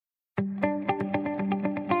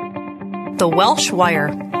The Welsh Wire,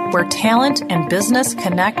 where talent and business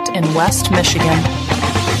connect in West Michigan.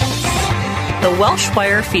 The Welsh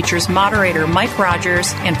Wire features moderator Mike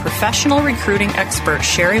Rogers and professional recruiting expert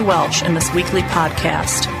Sheri Welsh in this weekly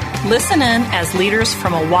podcast. Listen in as leaders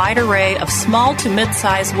from a wide array of small to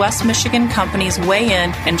mid-sized West Michigan companies weigh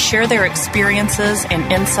in and share their experiences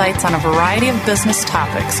and insights on a variety of business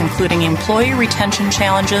topics, including employee retention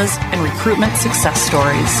challenges and recruitment success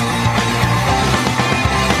stories.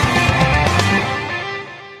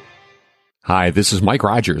 Hi, this is Mike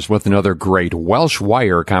Rogers with another great Welsh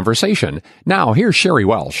Wire conversation. Now, here's Sheri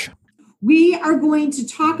Welsh. We are going to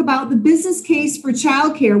talk about the business case for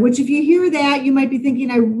childcare, which if you hear that, you might be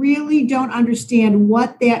thinking, I really don't understand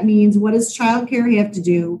what that means. What does childcare have to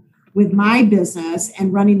do with my business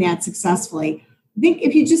and running that successfully? I think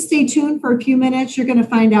if you just stay tuned for a few minutes, you're going to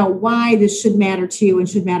find out why this should matter to you and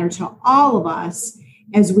should matter to all of us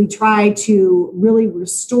as we try to really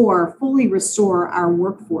fully restore our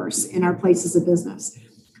workforce in our places of business.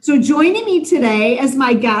 So joining me today as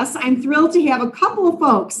my guests, I'm thrilled to have a couple of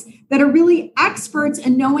folks that are really experts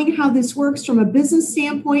in knowing how this works from a business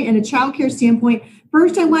standpoint and a childcare standpoint.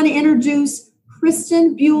 First, I want to introduce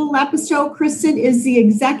Kristyn Buhl-Lepisto. Kristyn is the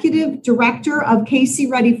Executive Director of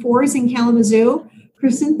KC Ready Fours in Kalamazoo.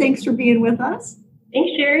 Kristyn, thanks for being with us.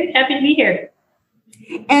 Thanks, Sheri. Happy to be here.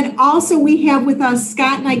 And also we have with us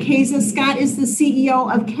Scott Nykaza. Scott is the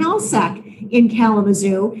CEO of Kalsec in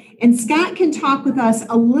Kalamazoo. And Scott can talk with us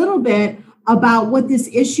a little bit about what this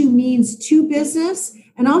issue means to business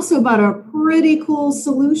and also about a pretty cool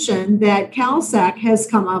solution that Kalsec has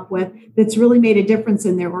come up with that's really made a difference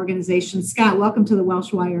in their organization. Scott, welcome to the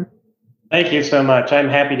Welsh Wire. Thank you so much. I'm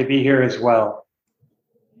happy to be here as well.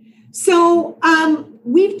 So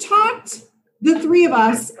we've talked, the three of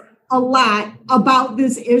us, a lot about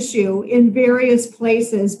this issue in various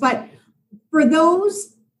places. But for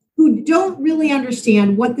those who don't really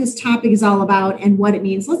understand what this topic is all about and what it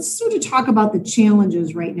means, let's sort of talk about the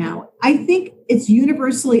challenges right now. I think it's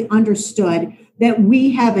universally understood that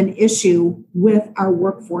we have an issue with our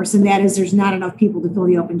workforce, and that is there's not enough people to fill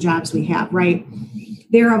the open jobs we have, right?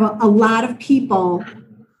 There are a lot of people,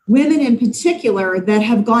 women in particular, that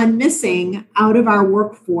have gone missing out of our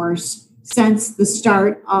workforce since the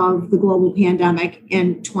start of the global pandemic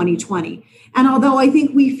in 2020. And although I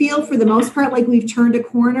think we feel for the most part like we've turned a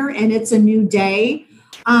corner and it's a new day,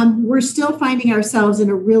 we're still finding ourselves in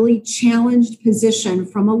a really challenged position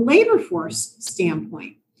from a labor force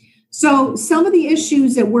standpoint. So some of the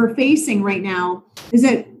issues that we're facing right now is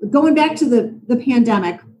that going back to the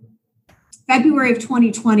pandemic, February of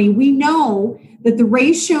 2020, we know that the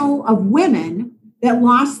ratio of women that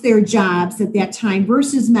lost their jobs at that time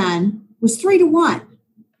versus men was 3-to-1.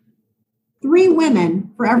 3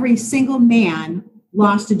 women for every single man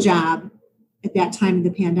lost a job at that time of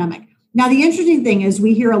the pandemic. Now, the interesting thing is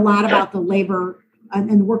we hear a lot about the labor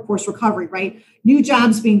and the workforce recovery, right? New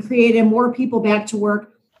jobs being created, more people back to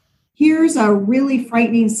work. Here's a really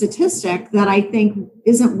frightening statistic that I think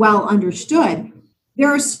isn't well understood. There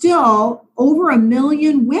are still over 1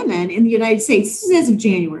 million women in the United States, this is as of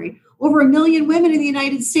January, over 1 million women in the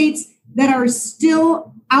United States that are still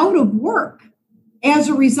out of work as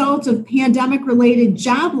a result of pandemic-related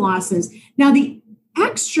job losses. Now, the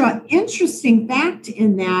extra interesting fact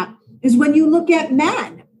in that is when you look at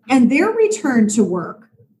men and their return to work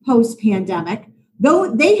post-pandemic, though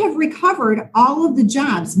they have recovered all of the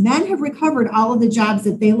jobs, men have recovered all of the jobs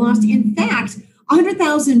that they lost. In fact,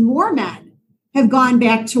 100,000 more men have gone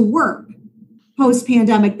back to work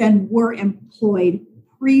post-pandemic than were employed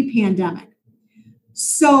pre-pandemic.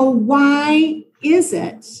 So why is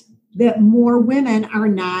it that more women are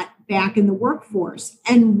not back in the workforce?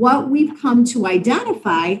 And what we've come to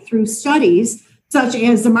identify through studies such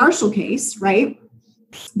as the Marshall case, right,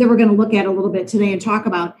 that we're going to look at a little bit today and talk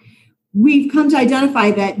about, we've come to identify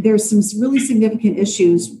that there's some really significant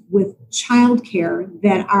issues with childcare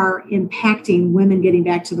that are impacting women getting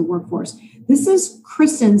back to the workforce. This is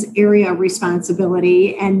Kristyn's area of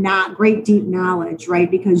responsibility and not great deep knowledge, right?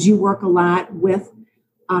 Because you work a lot with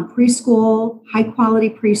preschool, high quality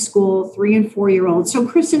preschool, 3 and 4 year olds. So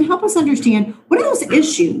Kristyn, help us understand, what are those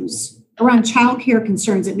issues around childcare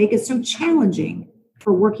concerns that make it so challenging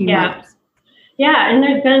for working mothers? Yeah, and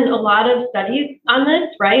there's been a lot of studies on this,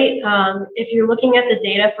 right? If you're looking at the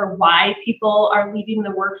data for why people are leaving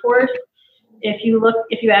the workforce, if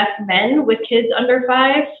you ask men with kids under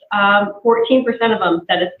 5, 14% of them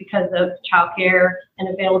said it's because of childcare and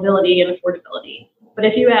availability and affordability. But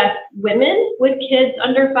if you ask women with kids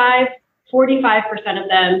under 5, 45% of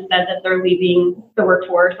them said that they're leaving the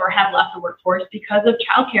workforce or have left the workforce because of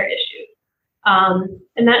childcare issues.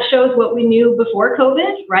 And that shows what we knew before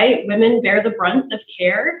COVID, right? Women bear the brunt of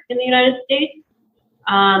care in the United States.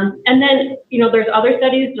 And then, there's other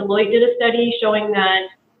studies. Deloitte did a study showing that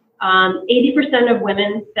 80% of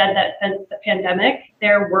women said that since the pandemic,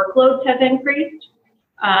 their workloads have increased.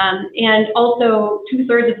 And also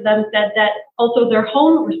 2/3 of them said that also their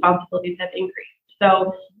home responsibilities have increased.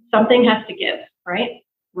 So something has to give, right?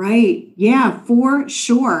 Right. Yeah, for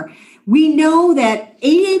sure. We know that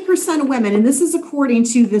 88% of women, and this is according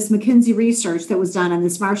to this McKinsey research that was done on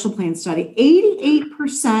this Marshall Plan study,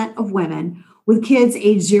 88% of women with kids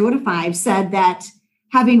age 0 to 5 said that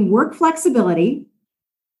having work flexibility,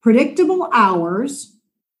 predictable hours,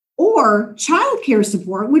 or childcare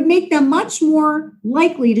support would make them much more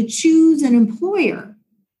likely to choose an employer.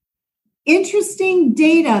 Interesting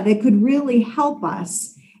data that could really help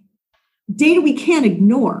us. Data we can't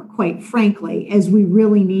ignore, quite frankly, as we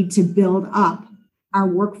really need to build up our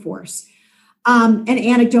workforce. And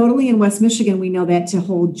anecdotally in West Michigan, we know that to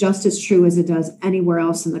hold just as true as it does anywhere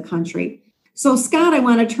else in the country. So Scott, I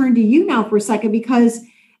want to turn to you now for a second, because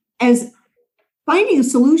as finding a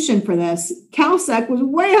solution for this, Kalsec was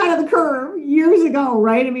way out of the curve years ago,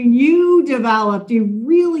 right? I mean, you developed a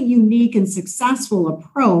really unique and successful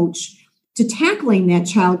approach to tackling that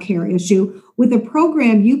childcare issue with a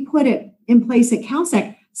program you put it in place at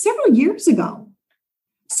Kalsec several years ago.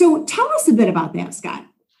 So tell us a bit about that, Scott.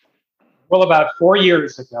 Well, about 4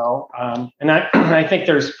 years ago, and I think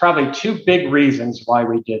there's probably two big reasons why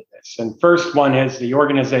we did this. And first one is the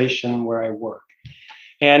organization where I work.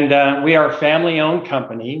 And we are a family-owned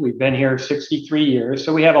company. We've been here 63 years.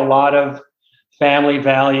 So we have a lot of family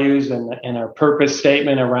values and our purpose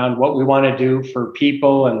statement around what we want to do for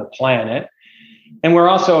people and the planet. And we're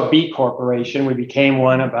also a B corporation. We became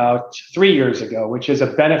one about 3 years ago, which is a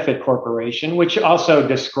benefit corporation, which also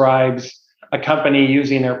describes a company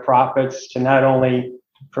using their profits to not only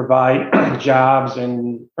provide jobs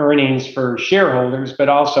and earnings for shareholders, but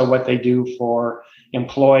also what they do for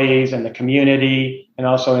employees and the community and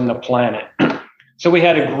also in the planet. So we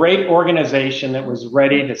had a great organization that was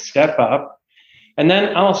ready to step up. And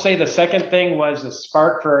then I'll say the second thing was the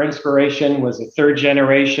spark for our inspiration was the third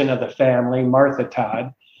generation of the family, Martha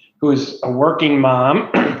Todd, who's a working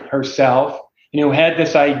mom herself, and who had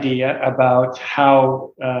this idea about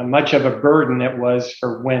how much of a burden it was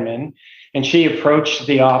for women. And she approached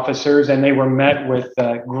the officers, and they were met with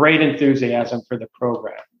great enthusiasm for the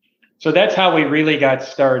program. So that's how we really got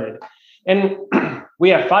started. And we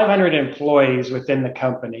have 500 employees within the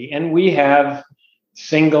company, and we have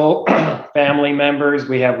single family members.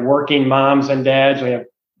 We have working moms and dads. We have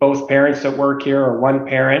both parents that work here or one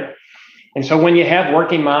parent. And so when you have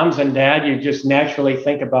working moms and dad, you just naturally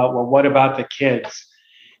think about, well, what about the kids?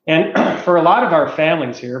 And for a lot of our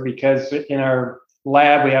families here, because in our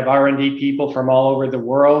lab, we have R&D people from all over the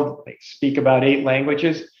world. They speak about 8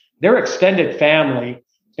 languages. Their extended family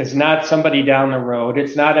is not somebody down the road.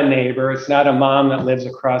 It's not a neighbor. It's not a mom that lives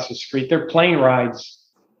across the street. They're plane rides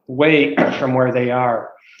away from where they are.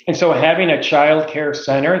 And so having a child care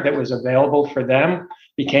center that was available for them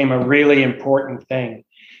became a really important thing.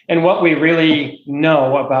 And what we really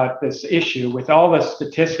know about this issue, with all the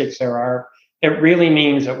statistics there are, it really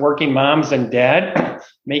means that working moms and dad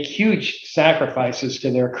make huge sacrifices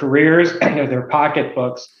to their careers and to their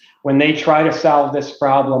pocketbooks when they try to solve this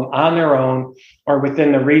problem on their own or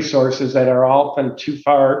within the resources that are often too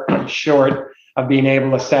far short of being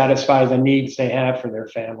able to satisfy the needs they have for their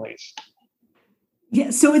families.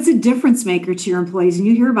 Yeah, so it's a difference maker to your employees, and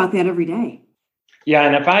you hear about that every day. Yeah,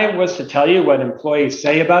 and if I was to tell you what employees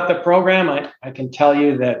say about the program, I can tell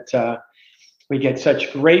you that we get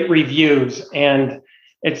such great reviews, and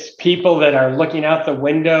it's people that are looking out the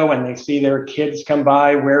window and they see their kids come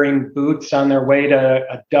by wearing boots on their way to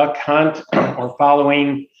a duck hunt or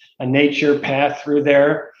following a nature path through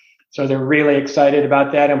there. So they're really excited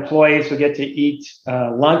about that. Employees who get to eat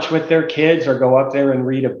lunch with their kids or go up there and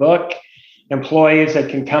read a book. Employees that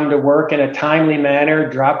can come to work in a timely manner,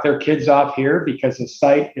 drop their kids off here because the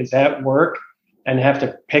site is at work and have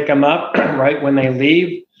to pick them up right when they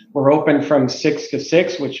leave. We're open from 6 to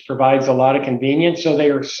 6, which provides a lot of convenience. So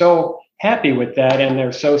they are so happy with that, and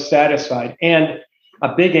they're so satisfied. And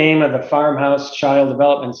a big aim of the Farmhouse Child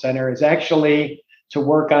Development Center is actually to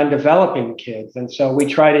work on developing kids. And so we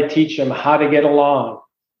try to teach them how to get along,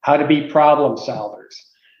 how to be problem solvers.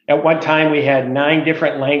 At one time, we had 9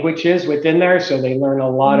 different languages within there, so they learn a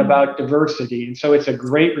lot about diversity. And so it's a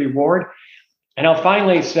great reward. And I'll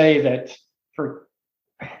finally say that for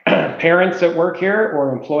parents that work here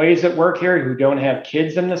or employees that work here who don't have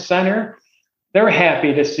kids in the center, they're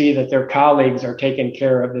happy to see that their colleagues are taken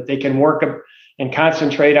care of, that they can work and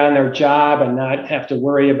concentrate on their job and not have to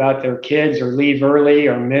worry about their kids or leave early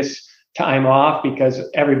or miss time off, because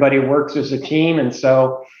everybody works as a team. And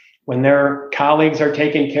so when their colleagues are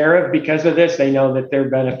taken care of because of this, they know that they're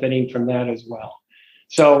benefiting from that as well.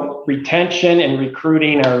 So retention and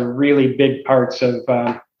recruiting are really big parts of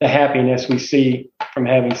the happiness we see from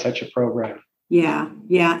having such a program. Yeah.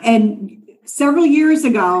 And several years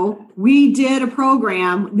ago, we did a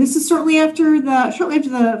program. This is shortly after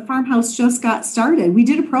the farmhouse just got started. We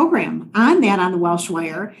did a program on that on the Welsh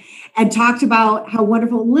Wire and talked about how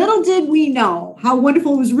wonderful, little did we know how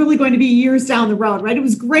wonderful it was really going to be years down the road, right? It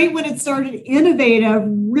was great when it started, innovative,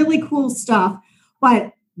 really cool stuff.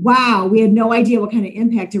 But wow, we had no idea what kind of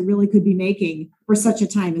impact it really could be making for such a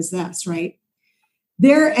time as this, right?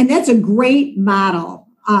 And that's a great model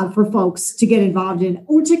for folks to get involved in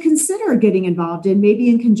or to consider getting involved in, maybe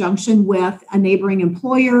in conjunction with a neighboring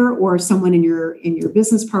employer or someone in your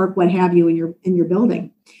business park, what have you, in your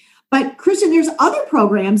building. But Kristyn, there's other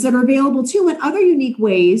programs that are available too, and other unique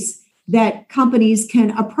ways that companies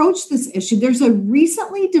can approach this issue. There's a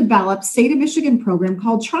recently developed state of Michigan program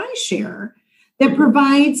called TriShare that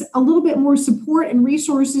provides a little bit more support and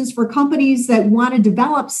resources for companies that want to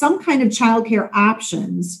develop some kind of childcare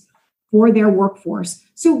options for their workforce.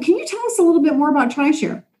 So can you tell us a little bit more about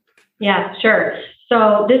TriShare? Yeah, sure.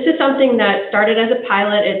 So this is something that started as a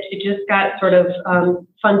pilot. It just got sort of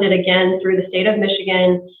funded again through the state of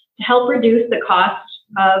Michigan to help reduce the cost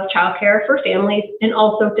of childcare for families, and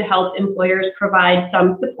also to help employers provide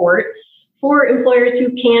some support for employers who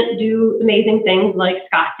can't do amazing things like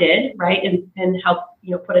Scott did, right? And help,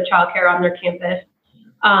 put a childcare on their campus.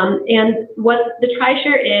 And what the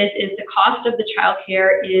TriShare is the cost of the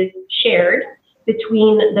childcare is shared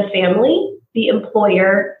between the family, the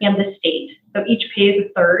employer, and the state. So each pays a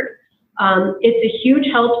third. It's a huge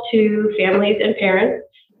help to families and parents.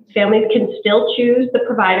 Families can still choose the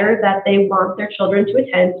provider that they want their children to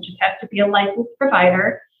attend. It just has to be a licensed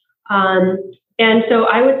provider. And so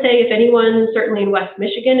I would say if anyone, certainly in West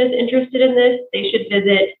Michigan, is interested in this, they should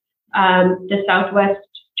visit the Southwest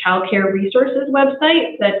Child Care Resources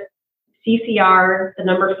website. That's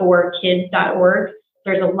CCR4kids.org.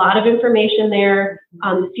 There's a lot of information there.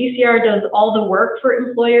 CCR does all the work for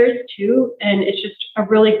employers too, and it's just a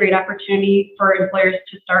really great opportunity for employers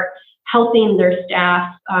to start helping their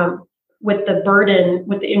staff with the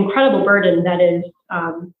incredible burden that is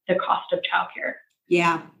the cost of childcare.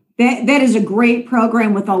 Yeah. That is a great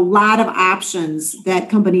program with a lot of options that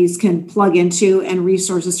companies can plug into and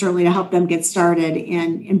resources certainly to help them get started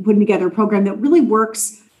in putting together a program that really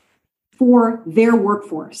works for their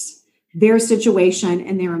workforce, their situation,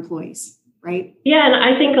 and their employees, right? Yeah, and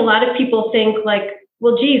I think a lot of people think like,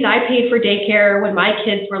 well, geez, I paid for daycare when my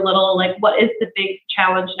kids were little. Like, what is the big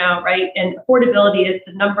challenge now, right? And affordability is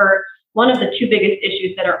one of the two biggest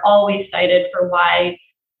issues that are always cited for why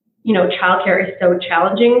childcare is so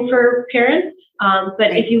challenging for parents.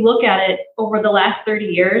 But if you look at it over the last 30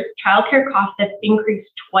 years, childcare costs have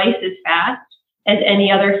increased twice as fast as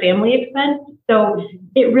any other family expense. So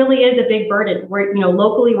it really is a big burden.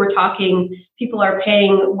 Locally, we're talking people are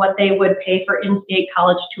paying what they would pay for in-state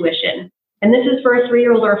college tuition. And this is for a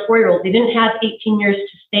 3-year-old or a 4-year-old. They didn't have 18 years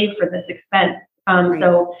to save for this expense.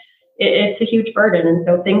 So it's a huge burden. And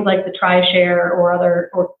so things like the TriShare or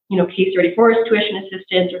Case Ready Forest tuition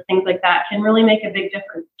assistance or things like that can really make a big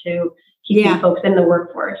difference to keeping folks in the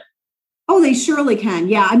workforce. Oh, they surely can.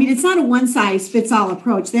 Yeah. I mean, it's not a one size fits all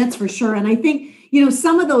approach. That's for sure. And I think,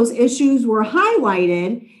 some of those issues were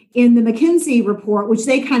highlighted in the McKinsey report, which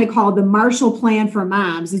they kind of called the Marshall Plan for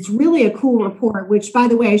Moms. It's really a cool report, which, by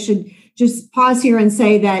the way, I should just pause here and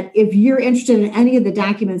say that if you're interested in any of the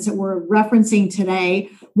documents that we're referencing today,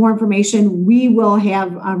 more information, we will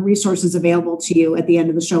have resources available to you at the end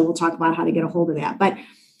of the show. We'll talk about how to get a hold of that. But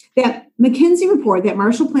that McKinsey report, that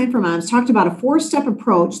Marshall Plan for Moms, talked about a 4-step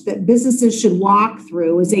approach that businesses should walk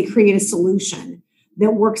through as they create a solution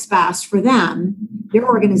that works best for them, their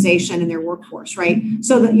organization, and their workforce, right?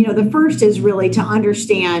 So that, the first is really to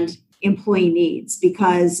understand employee needs,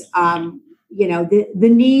 because, the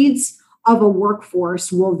needs of a workforce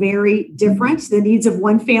will vary different. The needs of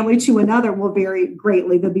one family to another will vary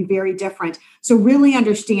greatly. They'll be very different. So really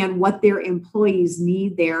understand what their employees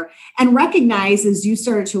need there, and recognize, as you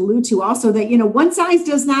started to allude to also, that, one size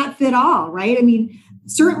does not fit all, right? I mean,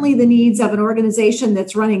 certainly the needs of an organization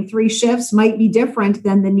that's running 3 shifts might be different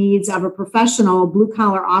than the needs of a professional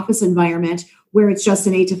blue-collar office environment where it's just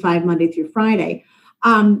an 8 to 5 Monday through Friday.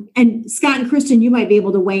 And Scott and Kristyn, you might be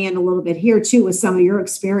able to weigh in a little bit here too with some of your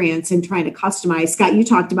experience in trying to customize. Scott, you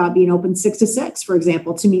talked about being open 6 to 6, for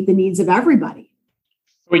example, to meet the needs of everybody.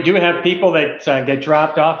 We do have people that get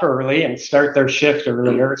dropped off early and start their shift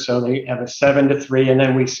earlier. So they have a 7 to 3, and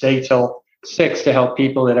then we stay till 6 to help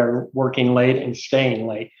people that are working late and staying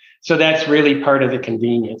late. So that's really part of the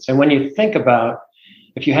convenience. And when you think about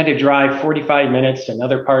if you had to drive 45 minutes to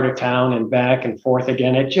another part of town and back and forth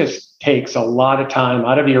again, it just takes a lot of time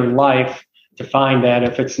out of your life to find that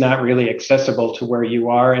if it's not really accessible to where you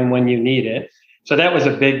are and when you need it. So that was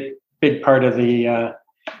a big part of the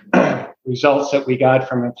results that we got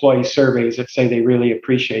from employee surveys that say they really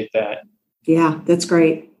appreciate that. Yeah, that's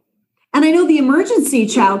great. And I know the emergency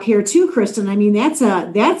childcare too, Kristyn. I mean, that's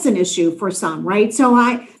an issue for some, right? So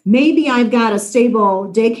I've got a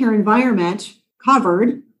stable daycare environment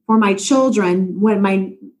covered for my children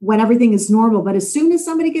when everything is normal. But as soon as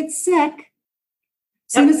somebody gets sick,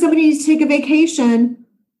 as soon as somebody needs to take a vacation,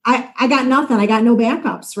 I got nothing. I got no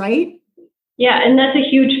backups, right? Yeah, and that's a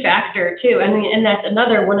huge factor too. I mean, and that's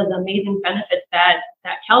another one of the amazing benefits that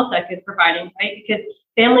Kalsec is providing, right? Because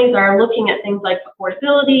families are looking at things like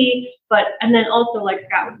affordability, and then also, like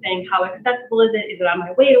Scott was saying, how accessible is it? Is it on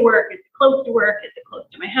my way to work? Is it close to work? Is it close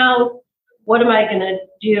to my house? What am I going to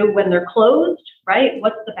do when they're closed, right?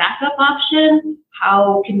 What's the backup option?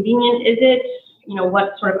 How convenient is it?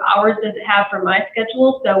 What sort of hours does it have for my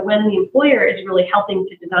schedule? So when the employer is really helping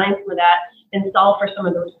to design some of that and solve for some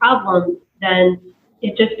of those problems, then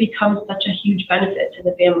it just becomes such a huge benefit to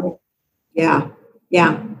the family. Yeah.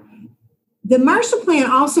 The Marshall Plan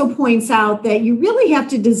also points out that you really have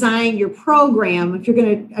to design your program. If you're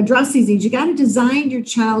going to address these needs, you got to design your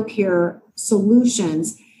child care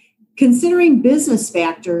solutions, considering business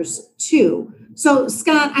factors too. So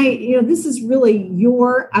Scott, this is really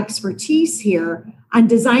your expertise here on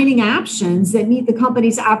designing options that meet the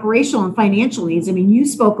company's operational and financial needs. I mean, you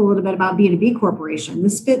spoke a little bit about being a B corporation.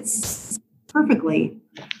 This fits perfectly.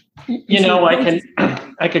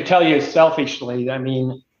 I could tell you selfishly, I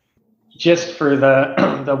mean, just for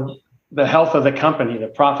the health of the company, the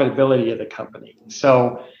profitability of the company.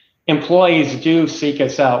 So employees do seek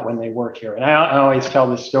us out when they work here. And I always tell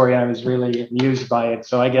this story. I was really amused by it.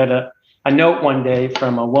 So I get a note one day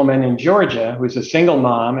from a woman in Georgia who's a single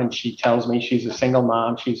mom, and she tells me she's a single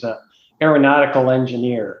mom. She's an aeronautical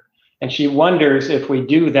engineer. And she wonders if we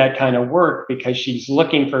do that kind of work because she's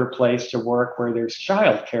looking for a place to work where there's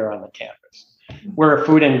childcare on the campus. We're a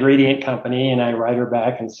food ingredient company, and I write her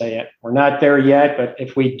back and say, we're not there yet, but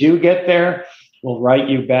if we do get there, we'll write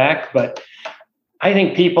you back. But I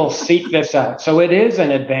think people seek this out. So it is an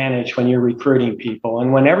advantage when you're recruiting people.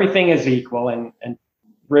 And when everything is equal, and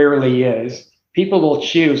rarely is, people will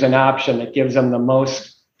choose an option that gives them the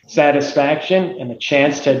most satisfaction and a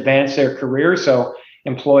chance to advance their career. So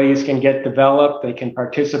employees can get developed, they can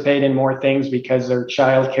participate in more things because their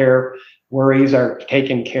childcare worries are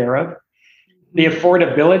taken care of. The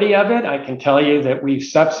affordability of it, I can tell you that we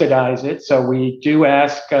subsidize it. So we do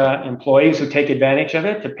ask employees who take advantage of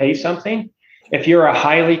it to pay something. If you're a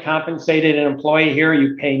highly compensated employee here,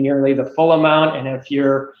 you pay nearly the full amount. And if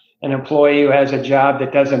you're an employee who has a job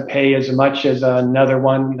that doesn't pay as much as another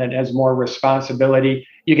one that has more responsibility,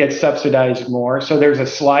 you get subsidized more. So there's a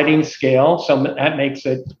sliding scale. So that makes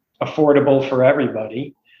it affordable for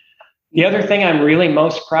everybody. The other thing I'm really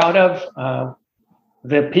most proud of,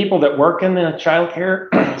 the people that work in the child care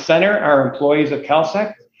center are employees of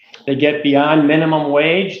Kalsec. They get beyond minimum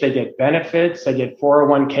wage, they get benefits, they get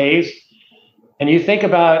 401ks. And you think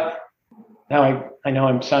about, now I know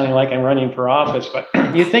I'm sounding like I'm running for office, but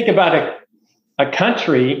you think about a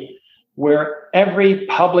country where every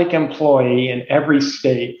public employee in every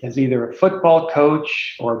state is either a football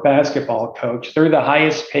coach or a basketball coach. They're the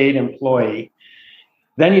highest paid employee.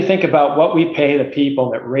 Then you think about what we pay the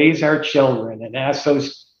people that raise our children and ask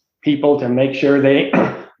those people to make sure they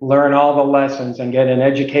learn all the lessons and get an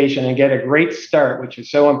education and get a great start, which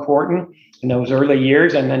is so important in those early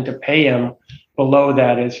years. And then to pay them below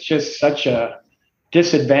that is just such a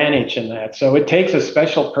disadvantage in that. So it takes a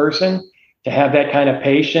special person to have that kind of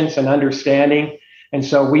patience and understanding. And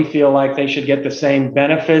so we feel like they should get the same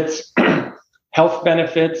benefits, health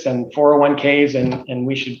benefits and 401ks, and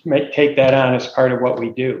we should take that on as part of what we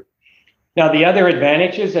do. Now, the other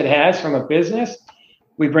advantages it has from a business,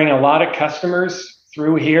 we bring a lot of customers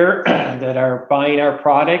through here that are buying our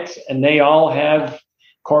products, and they all have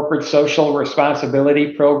corporate social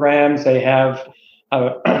responsibility programs. They have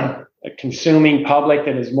a consuming public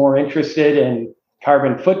that is more interested in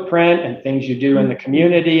carbon footprint and things you do in the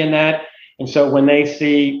community and that. And so when they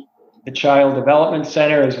see the Child Development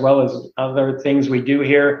Center, as well as other things we do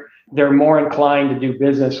here, they're more inclined to do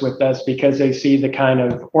business with us because they see the kind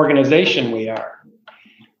of organization we are.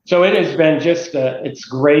 So it has been just, it's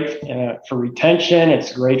great for retention.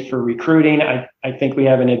 It's great for recruiting. I think we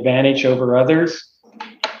have an advantage over others.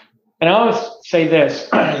 And I always say this,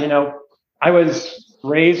 I was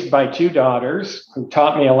raised by two daughters who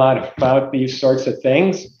taught me a lot about these sorts of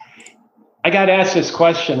things. I got asked this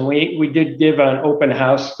question. We did give an open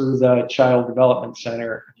house through the Child Development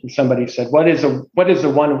Center. And somebody said, what is the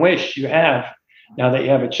one wish you have now that you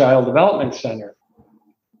have a Child Development Center?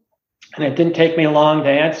 And it didn't take me long to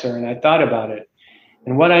answer, and I thought about it.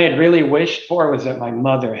 And what I had really wished for was that my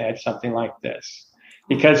mother had something like this,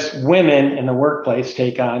 because women in the workplace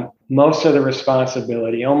take on most of the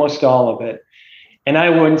responsibility, almost all of it. And I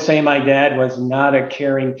wouldn't say my dad was not a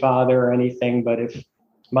caring father or anything, but if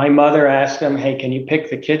my mother asked him, hey, can you pick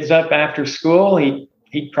the kids up after school?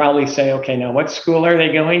 He'd probably say, okay, now what school are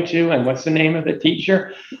they going to? And what's the name of the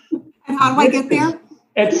teacher? And how do I get there?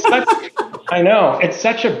 I know it's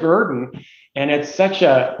such a burden, and it's such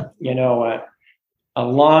a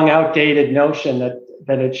long outdated notion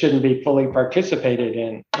that it shouldn't be fully participated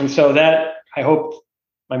in. And so that, I hope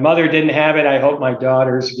my mother didn't have it. I hope my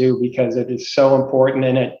daughters do, because it is so important,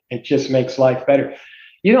 and it just makes life better.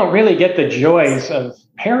 You don't really get the joys of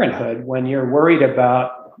parenthood when you're worried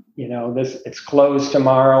about, it's closed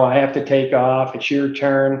tomorrow. I have to take off. It's your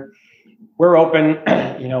turn. We're open,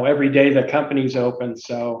 every day the company's open.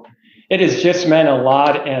 So it has just meant a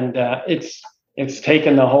lot. And it's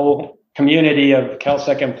taken the whole community of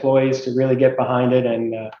Kalsec employees to really get behind it.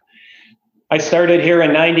 And I started here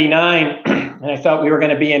in 99, and I thought we were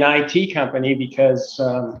going to be an IT company because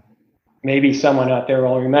maybe someone out there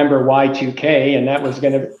will remember Y2K, and that was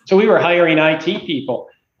so we were hiring IT people.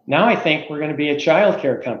 Now I think we're going to be a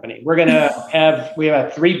childcare company. We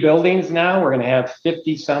have 3 buildings now. We're going to have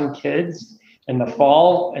 50 some kids in the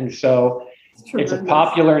fall. And so it's a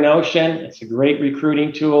popular notion. It's a great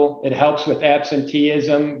recruiting tool. It helps with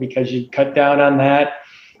absenteeism because you cut down on that.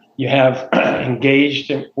 You have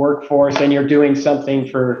engaged workforce, and you're doing something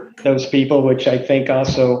for those people, which I think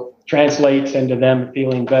also translates into them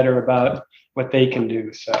feeling better about what they can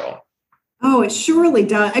do. So. Oh, it surely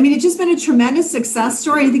does. I mean, it's just been a tremendous success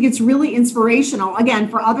story. I think it's really inspirational, again,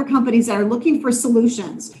 for other companies that are looking for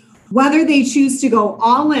solutions, whether they choose to go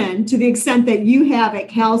all in to the extent that you have at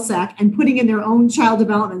Kalsec and putting in their own child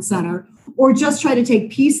development center, or just try to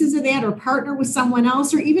take pieces of that or partner with someone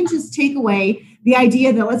else, or even just take away the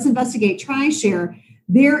idea that let's investigate TriShare.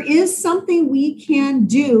 There is something we can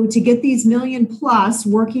do to get these million plus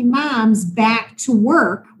working moms back to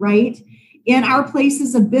work, right, in our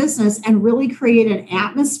places of business, and really create an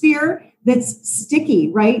atmosphere that's sticky,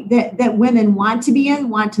 right? That women want to be in,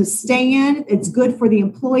 want to stay in. It's good for the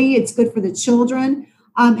employee. It's good for the children.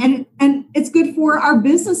 And it's good for our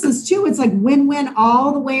businesses too. It's like win-win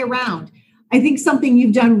all the way around. I think something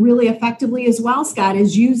you've done really effectively as well, Scott,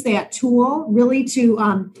 is use that tool really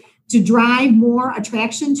to drive more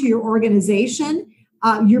attraction to your organization.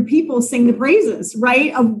 Your people sing the praises,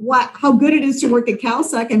 right, of how good it is to work at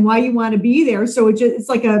Kalsec and why you want to be there. So it's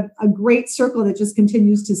like a great circle that just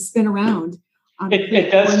continues to spin around.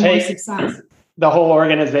 It does take the whole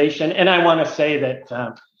organization. And I want to say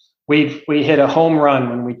that we hit a home run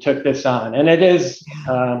when we took this on. And it is,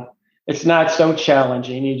 it's not so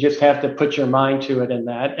challenging. You just have to put your mind to it in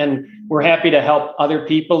that. And we're happy to help other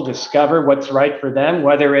people discover what's right for them,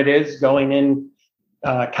 whether it is going in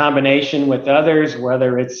combination with others,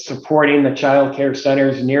 whether it's supporting the child care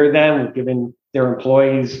centers near them, giving their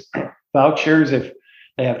employees vouchers if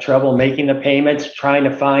they have trouble making the payments, trying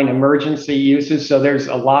to find emergency uses. So there's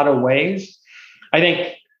a lot of ways. I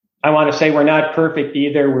think I want to say we're not perfect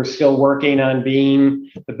either. We're still working on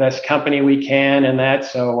being the best company we can and that.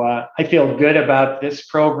 So I feel good about this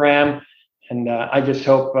program. And I just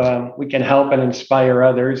hope we can help and inspire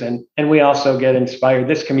others. And we also get inspired.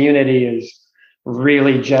 This community is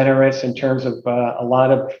really generous in terms of a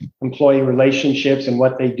lot of employee relationships and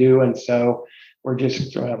what they do. And so we're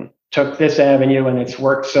just took this avenue, and it's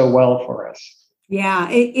worked so well for us. Yeah,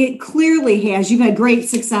 it clearly has. You've had great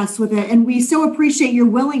success with it. And we so appreciate your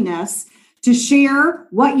willingness to share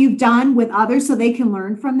what you've done with others so they can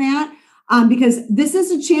learn from that. Because this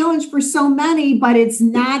is a challenge for so many, but it's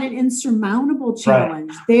not an insurmountable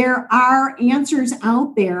challenge. Right. There are answers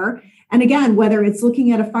out there. And again, whether it's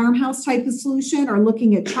looking at a farmhouse type of solution or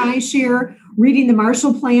looking at TriShare, reading the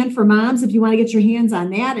Marshall Plan for moms, if you want to get your hands on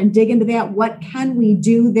that and dig into that, what can we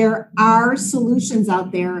do? There are solutions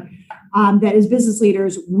out there that as business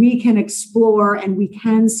leaders, we can explore and we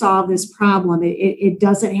can solve this problem. It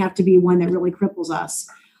doesn't have to be one that really cripples us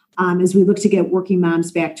as we look to get working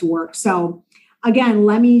moms back to work. So again,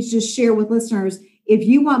 let me just share with listeners, if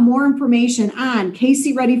you want more information on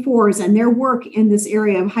Casey Ready Fours and their work in this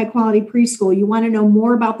area of high quality preschool, you want to know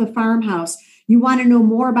more about the farmhouse, you want to know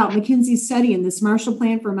more about McKinsey's study and this Marshall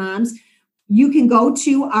Plan for Moms, you can go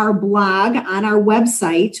to our blog on our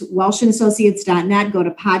website, welshandassociates.net, go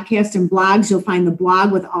to podcast and blogs. You'll find the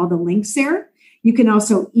blog with all the links there. You can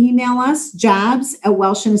also email us,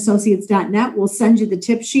 jobs@welshandassociates.net. We'll send you the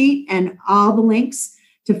tip sheet and all the links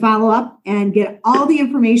to follow up and get all the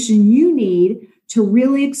information you need to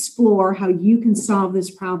really explore how you can solve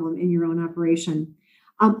this problem in your own operation.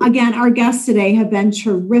 Again, our guests today have been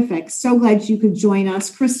terrific. So glad you could join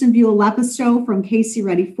us. Kristyn Buhl-Lepisto from Casey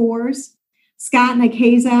Ready Fours, Scott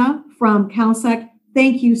Nykaza from Kalsec.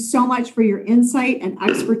 Thank you so much for your insight and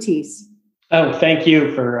expertise. Oh, thank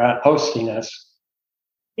you for hosting us.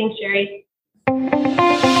 Thanks, Sheri.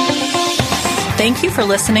 Thank you for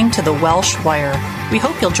listening to the Welsh Wire. We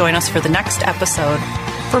hope you'll join us for the next episode.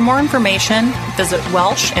 For more information, visit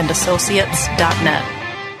welshandassociates.net.